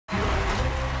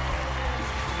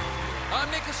And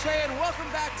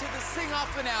welcome back to the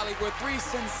Sing-Off finale, where three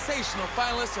sensational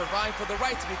finalists are vying for the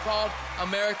right to be called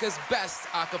America's Best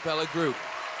A Cappella Group.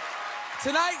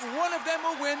 Tonight, one of them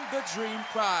will win the Dream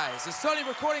Prize, a Sony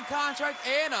recording contract,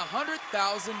 and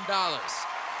 $100,000.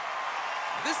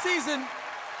 This season,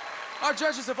 our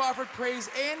judges have offered praise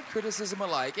and criticism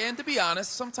alike, and to be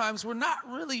honest, sometimes we're not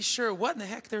really sure what in the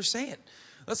heck they're saying.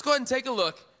 Let's go ahead and take a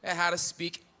look at how to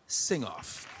speak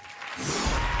sing-off.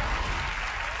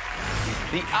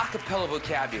 The a cappella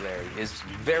vocabulary is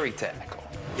very technical.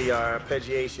 The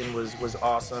arpeggiation was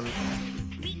awesome.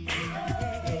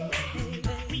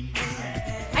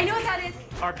 I know what that is.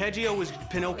 Arpeggio was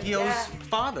Pinocchio's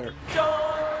father.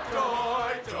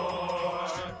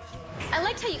 I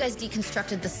liked how you guys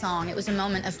deconstructed the song. It was a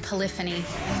moment of polyphony.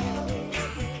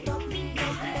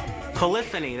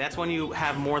 Polyphony, that's when you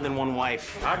have more than one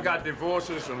wife. I got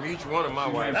divorces from each one of my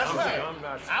wives. That's right.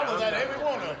 I was at every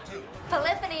one of them, too.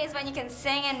 Polyphony is when you can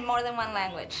sing in more than one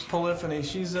language. Polyphony,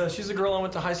 she's a girl I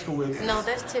went to high school with. No,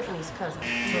 that's Tiffany's cousin.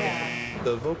 Yeah.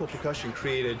 The vocal percussion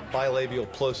created bilabial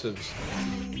plosives.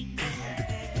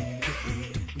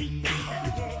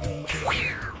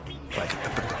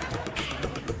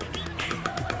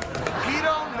 You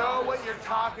don't know what you're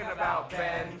talking about,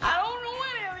 Ben. I don't know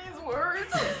any of these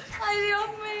words. Ay, Dios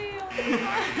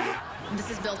mío. This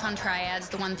is built on triads,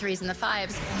 the 1, 3s, and the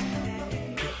 5s.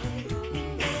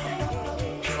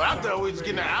 Well, I thought we was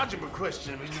getting an algebra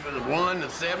question. We just the 1, the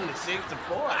 7, the 6, the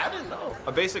 4. I didn't know.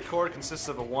 A basic chord consists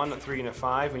of a 1, a 3, and a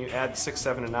 5. When you add 6,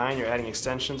 7, and 9, you're adding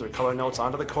extensions or color notes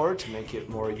onto the chord to make it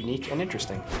more unique and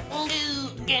interesting.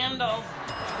 Gandalf.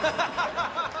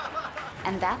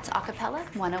 And that's A Cappella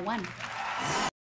 101.